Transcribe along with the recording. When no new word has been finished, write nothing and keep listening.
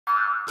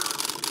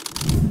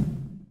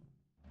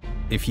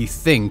If you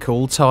think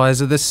all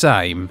tyres are the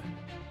same,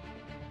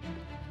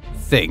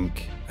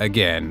 think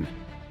again.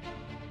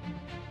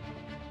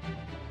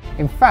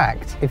 In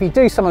fact, if you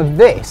do some of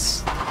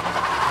this,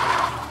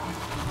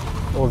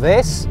 or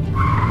this,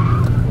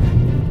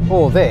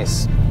 or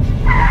this,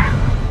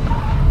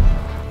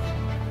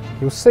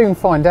 you'll soon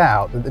find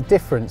out that the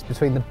difference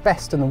between the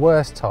best and the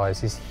worst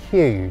tyres is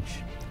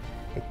huge.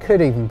 It could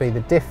even be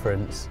the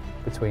difference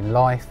between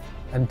life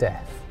and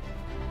death.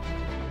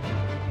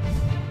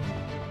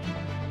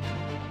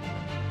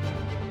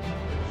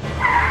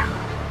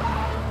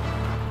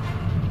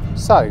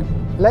 So,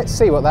 let's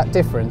see what that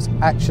difference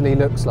actually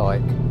looks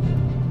like.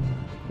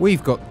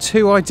 We've got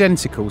two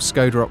identical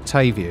Skoda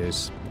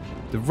Octavias.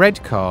 The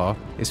red car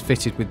is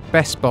fitted with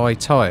Best Buy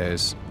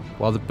tyres,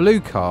 while the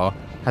blue car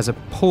has a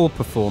poor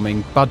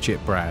performing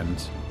budget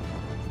brand.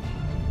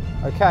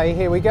 Okay,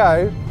 here we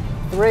go.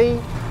 3,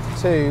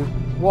 2,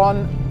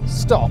 1,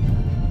 stop.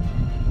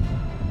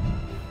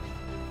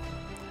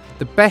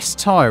 The best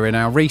tyre in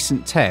our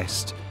recent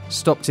test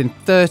stopped in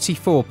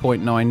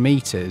 34.9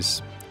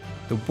 metres.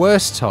 The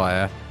worst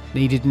tyre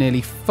needed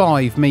nearly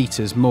 5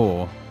 metres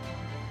more.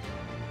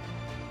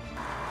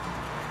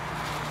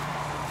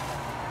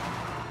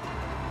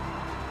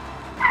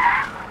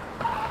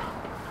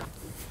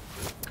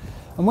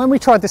 And when we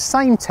tried the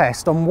same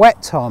test on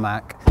wet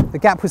tarmac, the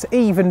gap was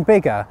even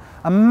bigger,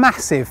 a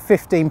massive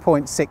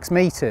 15.6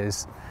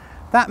 metres.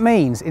 That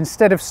means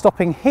instead of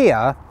stopping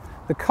here,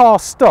 the car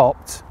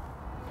stopped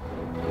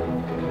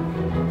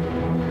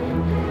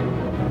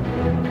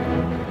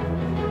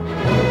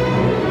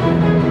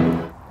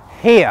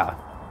here.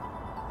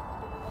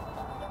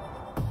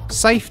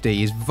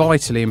 Safety is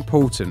vitally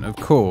important, of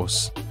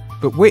course,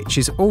 but which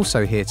is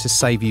also here to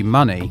save you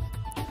money.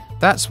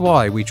 That's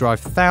why we drive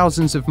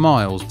thousands of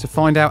miles to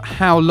find out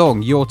how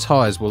long your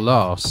tyres will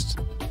last.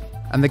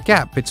 And the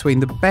gap between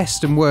the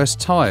best and worst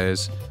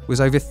tyres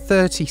was over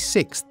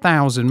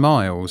 36,000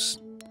 miles.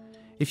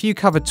 If you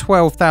cover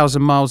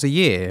 12,000 miles a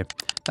year,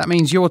 that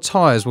means your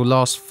tyres will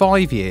last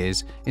 5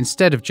 years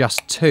instead of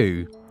just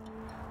 2.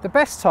 The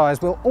best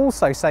tyres will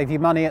also save you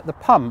money at the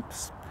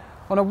pumps.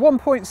 On a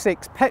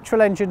 1.6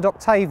 petrol-engined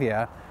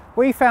Octavia,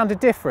 we found a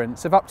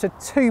difference of up to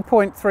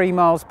 2.3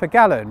 miles per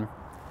gallon.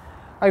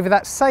 Over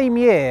that same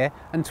year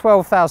and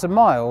 12,000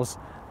 miles,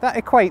 that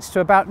equates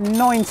to about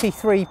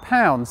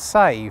 £93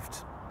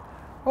 saved.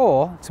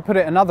 Or, to put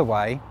it another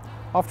way,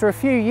 after a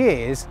few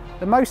years,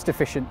 the most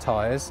efficient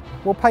tyres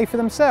will pay for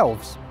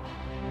themselves.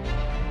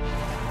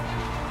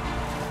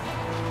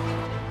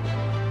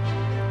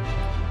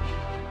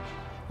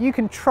 You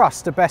can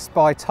trust a Best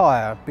Buy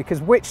tyre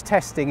because which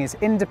testing is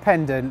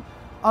independent,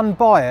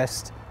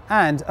 unbiased,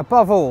 and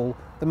above all,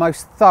 the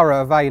most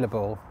thorough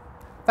available.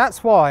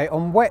 That's why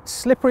on wet,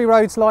 slippery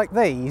roads like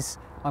these,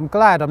 I'm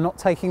glad I'm not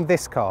taking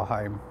this car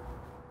home.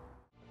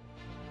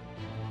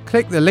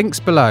 Click the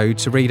links below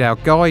to read our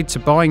guide to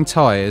buying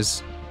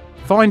tyres,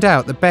 find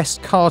out the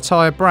best car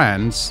tyre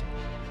brands,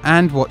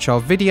 and watch our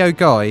video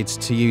guides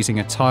to using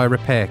a tyre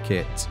repair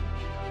kit.